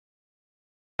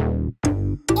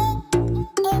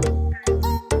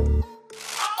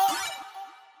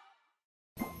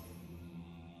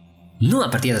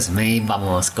Nueva partida de Smite,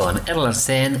 vamos con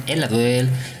ErlangShen en la duel.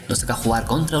 Nos toca jugar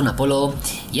contra un Apollo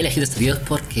y he elegido este vídeo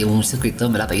porque un suscriptor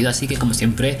me lo ha pedido, así que como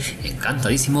siempre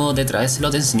encantadísimo de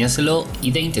traérselo, de enseñárselo y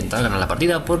de intentar ganar la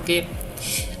partida, porque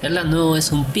Erlang no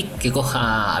es un pick que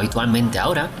coja habitualmente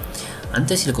ahora.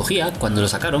 Antes sí lo cogía cuando lo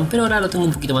sacaron, pero ahora lo tengo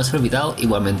un poquito más olvidado,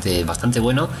 igualmente bastante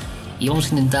bueno, y vamos a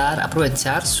intentar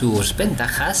aprovechar sus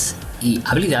ventajas y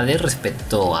habilidades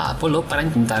respecto a Apollo para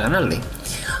intentar ganarle.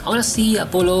 Ahora sí,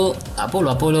 Apollo,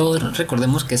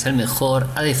 recordemos que es el mejor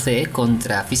ADC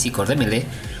contra físicos de melee,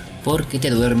 porque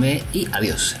te duerme y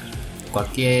adiós.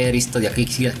 Cualquier historia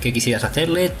que quisieras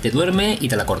hacerle, te duerme y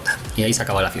te la corta, y ahí se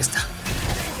acaba la fiesta.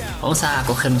 Vamos a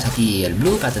cogernos aquí el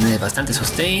blue para tener bastante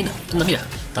sustain. No, mira,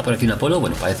 está por aquí un Apollo,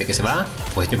 bueno, parece que se va,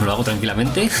 pues yo me lo hago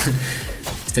tranquilamente.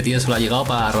 Este tío solo ha llegado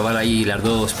para robar ahí las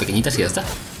dos pequeñitas y ya está.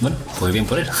 Bueno, pues bien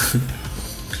por él.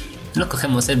 Nos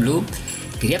cogemos el blue.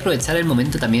 Quería aprovechar el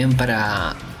momento también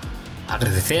para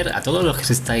agradecer a todos los que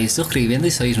os estáis suscribiendo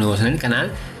y sois nuevos en el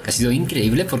canal, que ha sido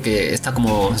increíble porque está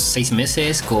como 6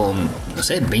 meses con, no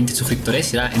sé, 20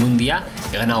 suscriptores y ahora en un día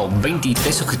he ganado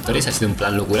 23 suscriptores, ha sido un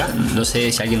plan locura. No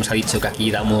sé si alguien nos ha dicho que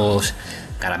aquí damos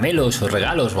caramelos o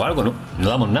regalos o algo, no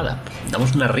damos nada.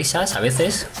 Damos unas risas a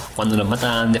veces cuando nos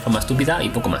matan de forma estúpida y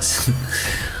poco más.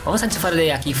 Vamos a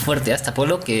enchufarle aquí fuerte a este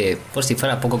Apollo, que por si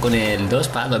fuera poco con el 2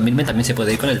 para dormirme también se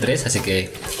puede ir con el 3, así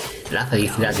que la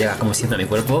felicidad llega como siempre a mi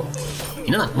cuerpo.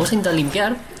 Y nada, vamos a intentar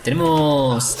limpiar.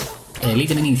 Tenemos el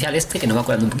ítem inicial este que nos va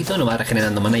curando un poquito, nos va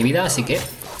regenerando mana y vida, así que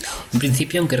en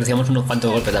principio, aunque recibamos unos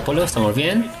cuantos golpes de Apollo, estamos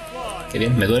bien. Qué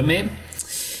bien, me duerme.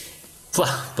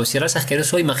 Pues si ahora es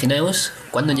asqueroso, imaginaos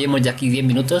cuando lleguemos ya aquí 10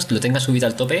 minutos, lo tenga subido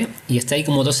al tope y esté ahí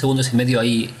como 2 segundos y medio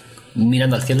ahí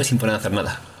mirando al cielo sin poder hacer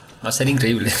nada. Va a ser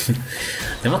increíble.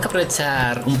 Tenemos que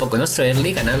aprovechar un poco nuestro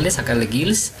early, ganarle, sacarle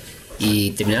kills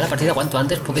y terminar la partida cuanto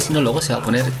antes, porque si no luego se va a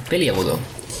poner peliagudo.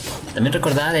 También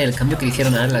recordar el cambio que le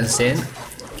hicieron a ErlangShen,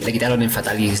 que le quitaron el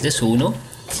Fatalis de su 1.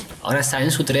 Ahora está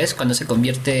en su 3 cuando se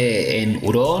convierte en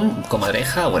hurón,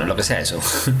 comadreja, bueno, lo que sea eso.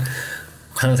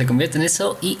 Cuando se convierte en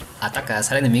eso y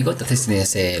atacas al enemigo, entonces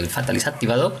tienes el Fatalis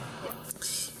activado.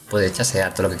 Puedes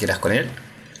chasear todo lo que quieras con él.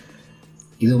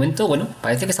 Y de momento, bueno,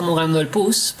 parece que estamos ganando el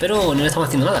push, pero no le estamos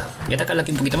haciendo nada. Voy a atacarle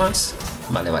aquí un poquito más.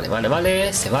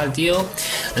 Vale. Se va el tío.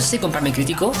 No sé si comprarme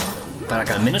crítico, para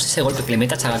que al menos ese golpe que le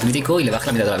meta haga crítico y le baje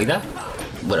la mitad de la vida.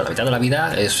 Bueno, la mitad de la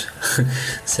vida es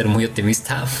ser muy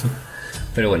optimista.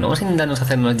 Pero bueno, vamos a intentarnos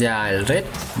hacernos ya el red,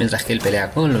 mientras que él pelea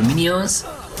con los minions.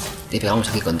 Le pegamos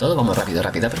aquí con todo, vamos rápido,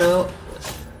 pero...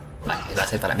 Vale, va a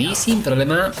ser para mí sin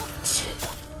problema.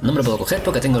 No me lo puedo coger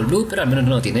porque tengo el blue, pero al menos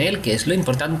no lo tiene él, que es lo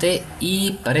importante.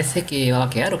 Y parece que va a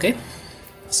vaquear, ¿o qué?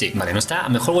 Sí, vale, no está. A lo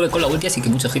mejor vuelve con la ulti, así que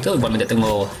mucho ojito. Igualmente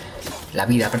tengo la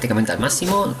vida prácticamente al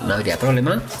máximo, no habría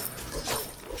problema.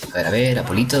 A ver,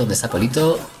 Apolito, ¿dónde está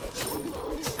Apolito?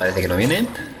 Parece que no viene.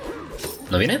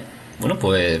 ¿No viene? Bueno,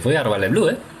 pues voy a robarle el blue,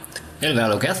 ¿eh? Él verá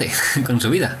lo que hace con su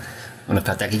vida. Bueno,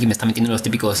 espérate, aquí que me está metiendo los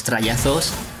típicos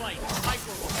trayazos.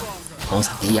 Vamos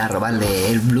aquí a robarle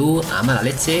el blue a mala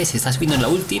leche. Se está subiendo en la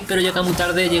ulti, pero llega muy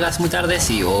tarde, llegas muy tarde.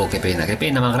 Sí, oh, qué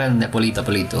pena más grande, Apolito.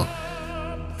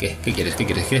 ¿Qué quieres?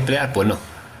 ¿Quieres pelear? Pues no,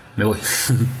 me voy.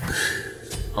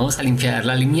 Vamos a limpiar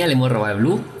la línea, le hemos robado el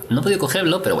blue. No he podido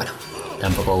cogerlo, pero bueno,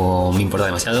 tampoco me importa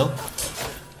demasiado.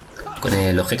 Con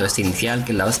el objeto este inicial,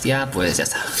 que es la hostia, pues ya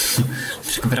está.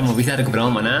 Recuperamos vida,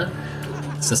 recuperamos maná.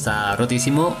 Esto está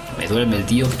rotísimo. Me duerme el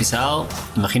tío, que pisado.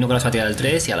 Imagino que lo vas a tirar el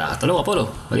 3 y hasta luego,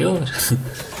 Apollo. Adiós.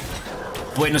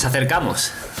 Pues nos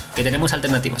acercamos, que tenemos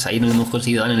alternativas. Ahí nos hemos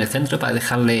conseguido dar en el centro para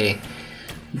dejarle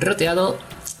roteado.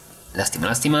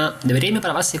 Lástima. Debería irme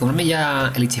para base, comprarme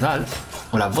ya el Ichival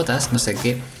o las botas, no sé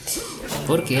qué,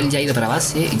 porque él ya ha ido para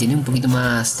base y tiene un poquito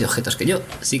más de objetos que yo.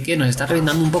 Así que nos está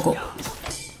reventando un poco.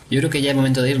 Yo creo que ya es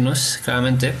momento de irnos,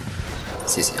 claramente.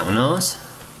 Sí, vámonos.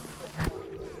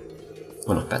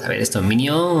 Bueno, espera, a ver, estos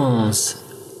minions...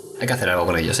 Hay que hacer algo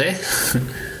con ellos, ¿eh?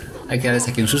 Hay que darles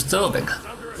aquí un susto. Venga,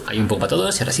 hay un poco para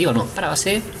todos. Y ahora sí, vamos para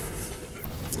base.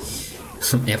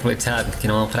 Voy a aprovechar que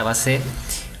no vamos para base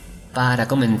para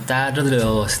comentar lo de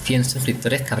los 100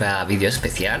 suscriptores, que habrá vídeo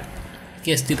especial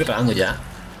que estoy preparando ya.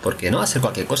 Porque no va a ser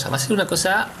cualquier cosa, va a ser una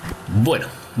cosa...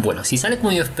 Bueno, si sale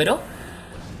como yo espero...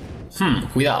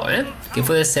 cuidado, que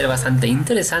puede ser bastante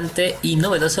interesante y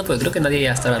novedoso, porque creo que nadie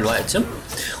hasta ahora lo ha hecho.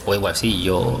 O igual sí,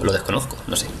 yo lo desconozco,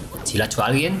 no sé. Si lo ha hecho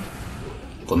alguien,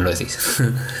 pues me lo decís.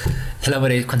 Ya lo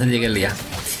veréis cuando llegue el día.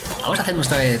 Vamos a hacer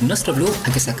otra vez nuestro blue,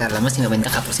 hay que sacar la máxima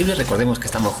ventaja posible. Recordemos que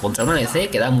estamos contra un ADC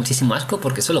que da muchísimo asco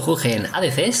porque solo jueguen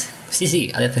ADCs.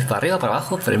 Sí, ADCs para arriba, para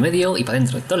abajo, por el medio y para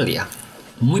adentro, todo el día.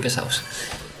 Muy pesados.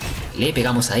 Le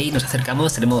pegamos ahí, nos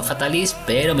acercamos, tenemos Fatalis,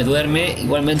 pero me duerme.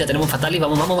 Igualmente tenemos Fatalis,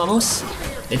 vamos.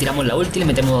 Le tiramos la ulti, le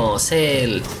metemos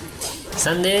el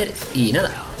Sander y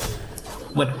nada.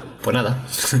 Bueno, pues nada.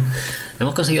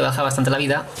 Hemos conseguido bajar bastante la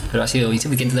vida, pero ha sido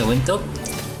insuficiente de momento.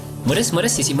 ¿Mueres?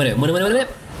 ¿Mueres? Sí, sí, muere. Muere. A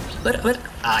ver.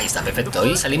 Ahí está, perfecto.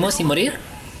 ¿Y salimos sin morir?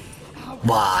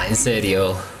 Buah, en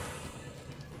serio.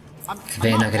 Qué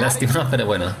pena, qué lástima, pero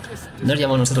bueno. Nos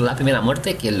llevamos nosotros la primera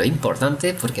muerte, que es lo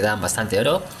importante, porque dan bastante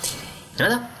oro.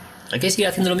 Nada, hay que seguir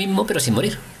haciendo lo mismo, pero sin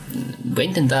morir. Voy a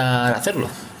intentar hacerlo.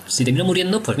 Si termino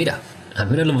muriendo, pues mira, al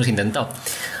menos lo hemos intentado.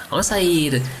 Vamos a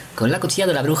ir con la cuchilla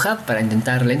de la bruja para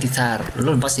intentar ralentizar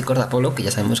los básicos de Apolo, que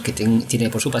ya sabemos que tiene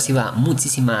por su pasiva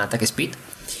muchísima ataque speed.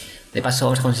 De paso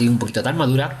vamos a conseguir un poquito de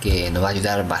armadura, que nos va a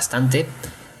ayudar bastante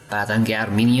para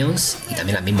tanquear minions y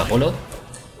también al mismo Apolo.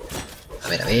 A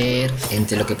ver,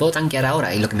 entre lo que puedo tanquear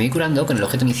ahora y lo que me voy curando con el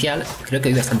objeto inicial, creo que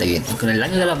voy bastante bien. Y con el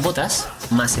daño de las botas,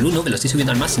 más el 1, que lo estoy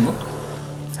subiendo al máximo,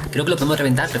 creo que lo podemos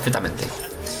reventar perfectamente.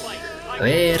 A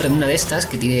ver, en una de estas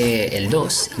que tire el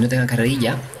 2 y no tenga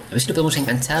carrerilla, a ver si lo podemos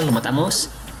enganchar, lo matamos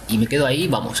y me quedo ahí,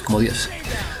 vamos, como Dios.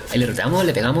 Ahí le roteamos,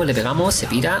 le pegamos, se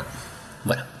pira.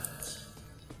 Bueno,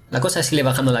 la cosa es irle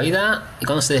bajando la vida y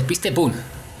cuando se despiste, ¡pum!,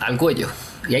 al cuello.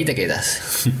 Y ahí te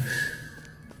quedas.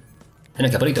 Ven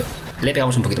aquí, Apolito. Le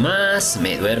pegamos un poquito más,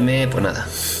 me duerme, pues nada.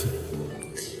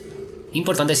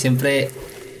 Importante siempre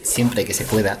que se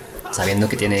pueda, sabiendo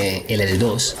que tiene el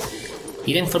 2,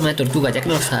 ir en forma de tortuga, ya que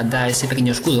nos da ese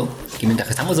pequeño escudo, que mientras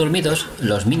que estamos dormidos,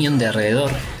 los minions de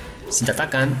alrededor, si te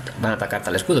atacan, van a atacar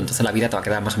tal escudo, entonces la vida te va a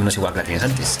quedar más o menos igual que la tienes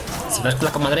antes. Si vas con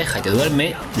la comadreja y te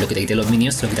duerme, lo que te quiten los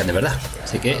minions te lo quitan de verdad.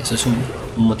 Así que eso es un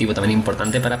motivo también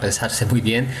importante para pensarse muy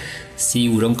bien si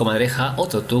hurón, comadreja o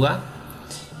tortuga.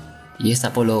 Y este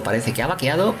Apolo parece que ha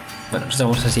vaqueado. Bueno,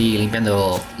 nosotros vamos así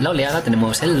limpiando la oleada.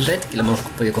 Tenemos el red, que lo hemos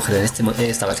podido coger en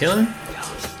esta versión.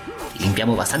 Y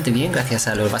limpiamos bastante bien gracias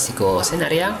a los básicos en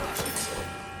área.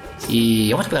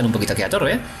 Y vamos a pegar un poquito aquí a la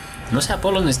torre, ¿eh? No sé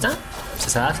Apolo dónde está. ¿Se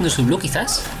está haciendo su blue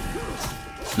quizás?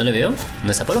 No le veo.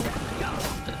 ¿Dónde está Apolo?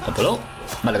 Apolo.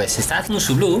 Vale, se está haciendo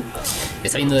su blue.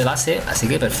 Está viendo de base, así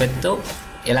que perfecto.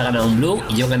 Él ha ganado un blue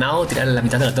y yo he ganado tirar la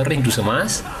mitad de la torre, incluso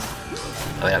más.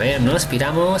 A ver, no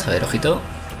aspiramos. A ver, ojito.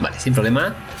 Vale, sin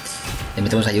problema. Le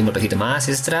metemos ahí un golpecito más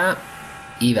extra.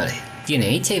 Y vale,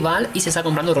 tiene H-Ball y se está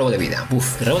comprando robo de vida.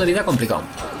 Uf, robo de vida complicado.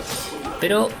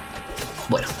 Pero,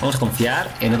 bueno, vamos a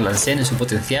confiar en ErlangShen, en su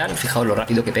potencial. Fijaos lo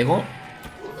rápido que pego.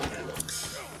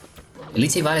 El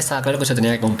H-Ball estaba claro que se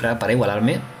tenía que comprar para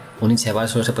igualarme. Un H-Ball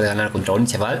solo se puede ganar contra un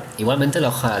H-Ball. Igualmente la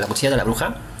cuchilla de la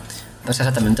bruja pasa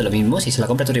exactamente lo mismo. Si se la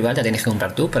compra tu rival, ya tienes que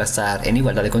comprar tú para estar en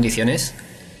igualdad de condiciones.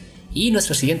 Y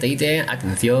nuestro siguiente ítem,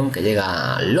 atención, que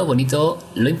llega lo bonito,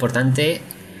 lo importante,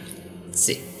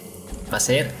 sí, va a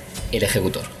ser el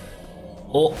ejecutor.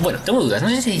 O, bueno, tengo dudas, no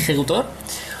sé si ejecutor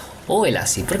o el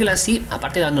ASI, porque el ASI,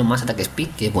 aparte de darnos más ataque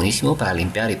speed, que es buenísimo para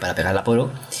limpiar y para pegar la Apolo,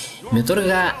 me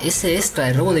otorga ese extra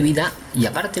de robo de vida y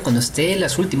aparte cuando esté en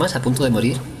las últimas a punto de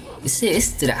morir, ese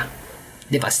extra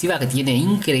de pasiva que tiene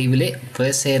increíble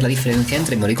puede ser la diferencia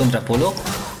entre morir contra Apolo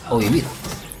o vivir.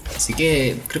 Así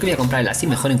que creo que voy a comprar el ASI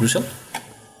mejor incluso.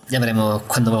 Ya veremos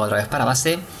cuando vuelva otra vez para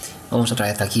base. Vamos otra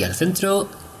vez aquí al centro.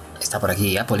 Está por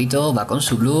aquí Apolito, va con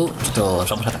su blue. Nosotros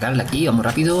vamos a atacarle aquí, vamos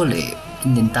rápido. Le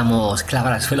intentamos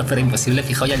clavar al suelo, pero imposible.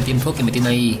 Fijaos ya el tiempo que me tiene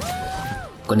ahí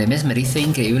con el mesmerice,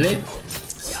 increíble.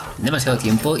 Demasiado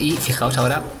tiempo y fijaos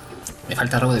ahora, me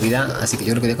falta robo de vida. Así que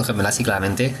yo creo que voy a cogerme el ASI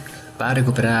claramente para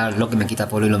recuperar lo que me quita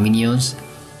Apolo y los minions.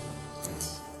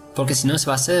 Porque si no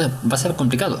va a ser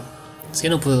complicado. Es que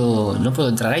no puedo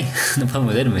entrar ahí, no puedo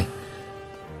meterme.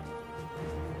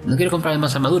 No quiero comprarme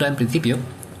más armadura en principio.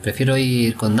 Prefiero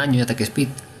ir con daño y ataque speed.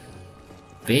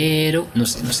 Pero no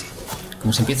sé.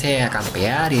 Como se empiece a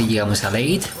campear y llegamos a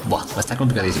late, buah, va a estar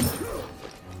complicadísimo.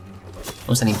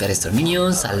 Vamos a limpiar estos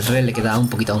minions. Al red le queda un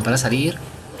poquito aún para salir.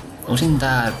 Vamos a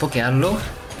intentar pokearlo.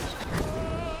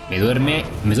 Me duerme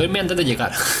antes de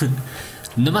llegar.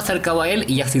 No me he acercado a él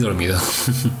y ya estoy dormido.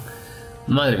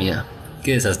 Madre mía,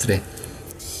 qué desastre.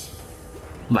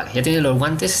 Vale, ya tiene los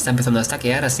guantes, está empezando a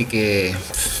stackear, así que...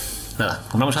 nada,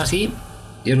 compramos así.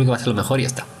 Yo creo que va a ser lo mejor y ya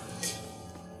está.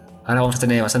 Ahora vamos a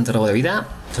tener bastante robo de vida,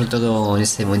 sobre todo en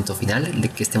ese momento final, de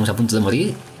que estemos a punto de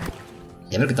morir.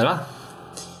 Y a ver qué tal va.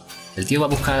 El tío va a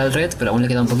buscar al red, pero aún le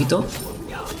queda un poquito.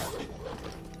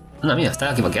 Anda, mira, está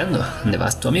aquí vaqueando. ¿Dónde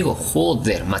vas tu amigo?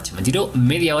 Joder, macho, me tiro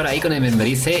media hora ahí con el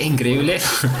mesmerice, increíble.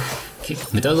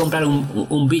 Me tengo que comprar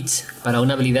un Beach para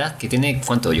una habilidad que tiene,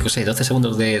 ¿cuánto? Yo qué sé, 12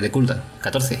 segundos de cooldown,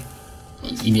 14.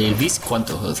 ¿Y el Beach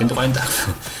cuánto? 140.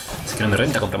 Es que no me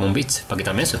renta comprarme un Beach para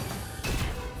quitarme eso.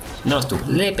 No, tú,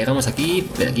 le pegamos aquí,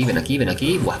 ven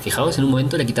aquí. Buah, fijaos, en un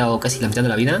momento le he quitado casi la mitad de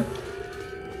la vida.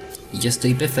 Y yo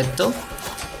estoy perfecto.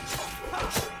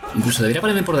 Incluso debería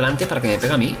ponerme por delante para que me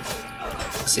pegue a mí.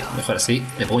 Sí, mejor así.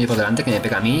 Me pongo yo por delante, que me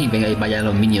pega a mí y venga y vayan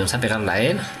los minions a pegarla a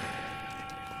él.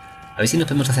 A ver si nos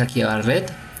podemos hacer aquí al red.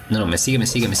 No, no, me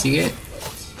sigue.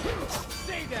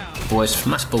 Pues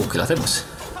más poco que lo hacemos.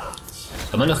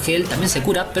 Lo malo es que él también se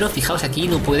cura, pero fijaos aquí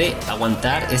no puede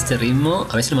aguantar este ritmo.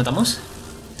 A ver si lo matamos.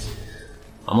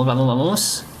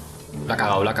 Vamos. La ha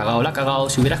cagado.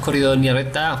 Si hubieras corrido en línea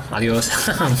recta, adiós.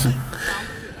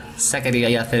 Se ha querido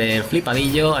ahí hacer el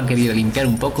flipadillo, han querido limpiar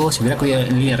un poco. Si hubiera corrido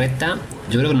en línea recta,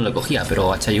 yo creo que no lo cogía,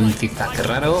 pero ha hecho ahí un zigzag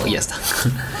raro y ya está.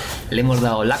 Le hemos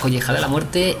dado la colleja de la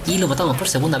muerte y lo matamos por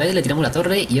segunda vez, le tiramos la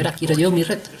torre y ahora quiero yo mi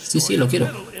red. Sí, lo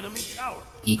quiero.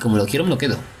 Y como lo quiero, me lo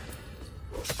quedo.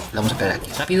 Vamos a esperar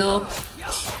aquí rápido.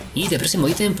 Y de próximo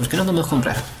ítem, pues que nos podemos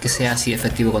comprar, que sea así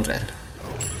efectivo contra él.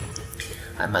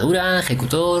 Armadura,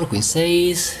 ejecutor, Quien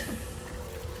 6.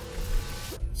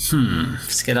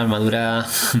 Es que la armadura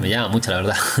me llama mucho, la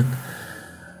verdad.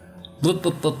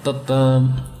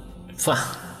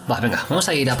 Va, venga, vamos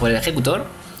a ir a por el ejecutor.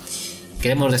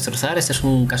 Queremos destrozar. Este es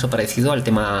un caso parecido al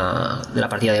tema de la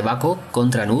partida de Baco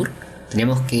contra Nur.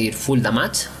 Teníamos que ir full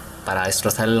damage para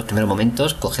destrozar en los primeros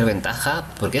momentos, coger ventaja,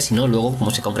 porque si no, luego,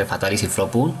 como se compre Fatalis y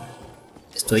Flopun,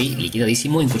 estoy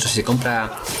liquidadísimo. Incluso si se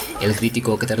compra el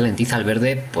crítico que te ralentiza al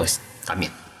verde, pues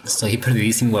también estoy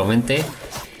perdidísimo igualmente.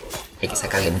 Hay que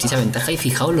sacarle muchísima ventaja y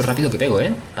fijaos lo rápido que pego,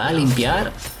 para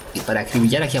limpiar y para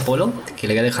acribillar aquí a Apolo, que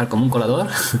le voy a dejar como un colador.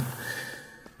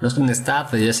 No sé dónde está,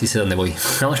 pero yo sí sé dónde voy.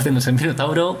 Vamos a hacernos el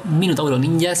Minotauro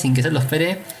ninja sin que se lo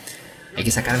espere. Hay que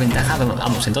sacar ventaja,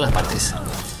 vamos, en todas partes.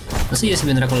 No sé yo si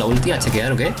vendrá con la ulti a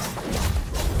chequear o qué,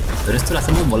 pero esto lo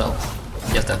hacemos volado.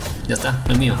 Ya está,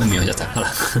 es mío, ya está.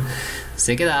 Hola.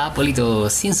 Se queda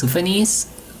Apolito sin su Fénix.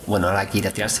 Bueno, ahora hay que ir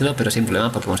a tirárselo, pero sin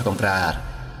problema porque vamos a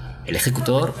comprar el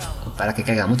ejecutor para que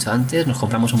caiga mucho antes. Nos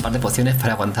compramos un par de pociones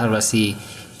para aguantarlo así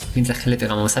mientras que le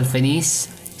pegamos al Fénix.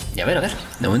 Y a ver,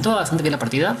 de momento bastante bien la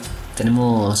partida.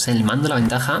 Tenemos el mando, la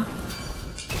ventaja.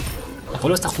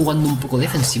 Apolo está jugando un poco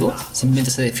defensivo,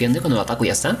 simplemente se defiende cuando lo ataco y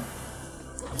ya está.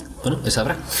 Bueno, eso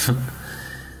habrá.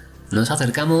 Nos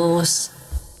acercamos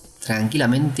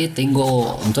tranquilamente.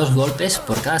 Tengo 2 golpes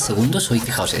por cada segundo.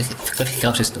 Fijaos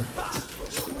esto.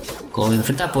 Como me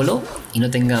enfrenta a Apolo y no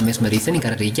tenga mesmerice ni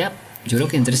carrerilla, yo creo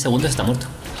que en 3 segundos está muerto.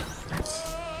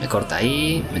 Me corta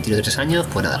ahí, me tiro 3 años,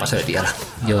 pues nada, paso de ti, ala.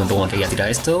 Yo me pongo aquí a tirar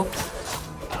esto.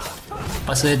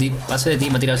 Paso de ti,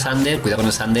 me tira el Sander, cuidado con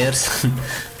los Sanders,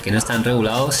 que no están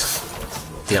regulados.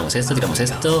 Tiramos esto,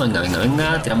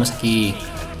 venga, tiramos aquí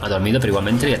a dormido, pero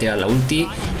igualmente le voy a tirar la ulti.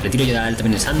 Le tiro yo a él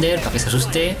también el Sander, para que se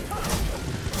asuste.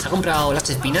 Se ha comprado las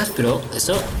espinas, pero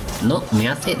eso no me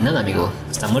hace nada, amigo.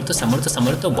 Está muerto.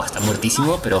 Buah, está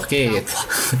muertísimo, pero es que...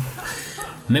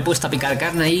 me he puesto a picar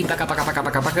carne ahí, paca.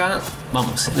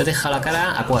 Vamos, le he dejado la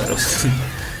cara a cuadros.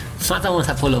 Matamos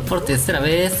a Apolo por tercera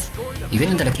vez. Y voy a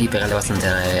intentar aquí pegarle bastante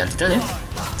al titán,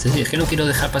 Sí, es que no quiero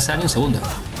dejar pasar ni un segundo.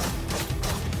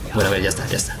 Bueno, a ver, ya está.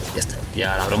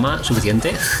 Ya la broma,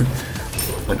 suficiente.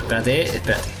 Bueno, espérate.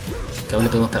 Que aún le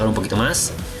podemos pegar un poquito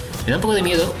más. Me da un poco de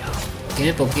miedo que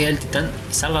me pokee el titán,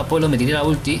 salga Apolo, me tire la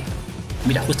ulti.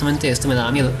 Mira, justamente esto me daba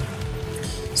miedo.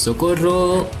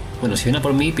 Socorro. Bueno, si viene a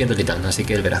por mí, pierdo el titán, así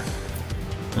que él verá.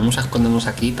 Vamos a escondernos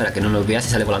aquí para que no nos vea si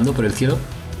sale volando por el cielo.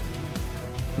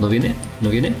 ¿No viene?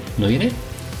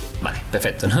 Vale,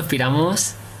 perfecto, nos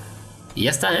piramos. Y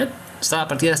ya está, Esta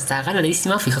partida está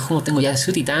ganadísima. Fijaos cómo tengo ya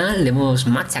su titán. Le hemos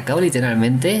machacado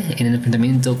literalmente en el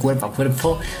enfrentamiento cuerpo a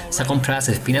cuerpo. Se ha comprado las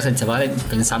espinas el chaval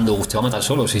pensando, ¿te va a matar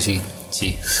solo? Sí.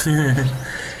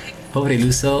 Pobre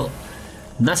iluso.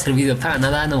 No ha servido para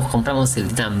nada. Nos compramos el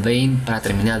titán Bane para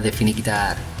terminar de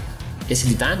finiquitar ese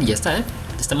titán y ya está,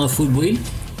 Estamos full build.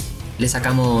 Le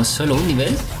sacamos solo un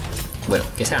nivel. Bueno,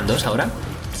 que sean 2 ahora.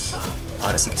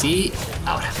 Ahora sí que sí.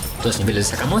 Ahora 2 niveles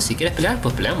le sacamos. Si quieres pelear,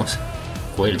 pues peleamos.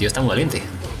 Pues el tío está muy valiente.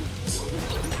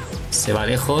 Se va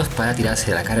lejos para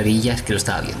tirarse de la carrerilla. Es que lo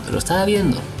estaba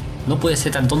viendo. No puede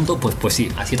ser tan tonto. Pues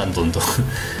sí, ha sido tan tonto.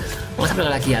 Vamos a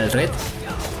pegar aquí al red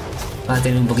para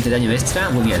tener un poquito de daño extra.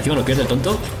 Muy bien, encima lo pierde el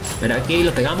tonto. Pero aquí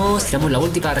lo pegamos, tiramos la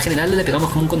ulti para regenerarle. Le pegamos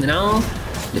como un condenado.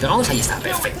 Le pegamos, ahí está,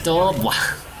 perfecto. Buah,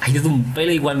 ha ido de un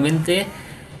pelo igualmente.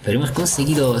 Pero hemos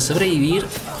conseguido sobrevivir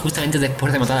justamente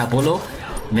después de matar a Apolo.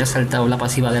 Me ha saltado la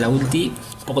pasiva de la ulti.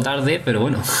 Un poco tarde, pero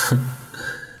bueno.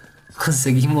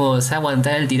 Conseguimos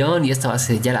aguantar el tirón y esta va a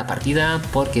ser ya la partida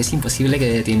porque es imposible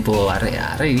que dé tiempo a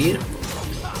revivir.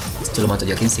 Esto lo mato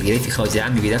yo aquí enseguida y fijaos ya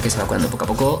mi vida que se va curando poco a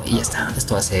poco y ya está.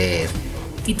 Esto va a ser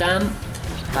Titán.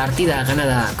 Partida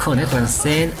ganada con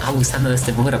ErlangShen, abusando de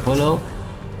este pobre Apolo.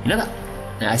 Y nada,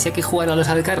 así hay que jugar a los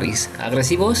AD-carries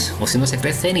agresivos o si no se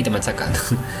crecen y te machacan.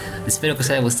 Espero que os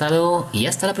haya gustado y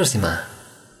hasta la próxima.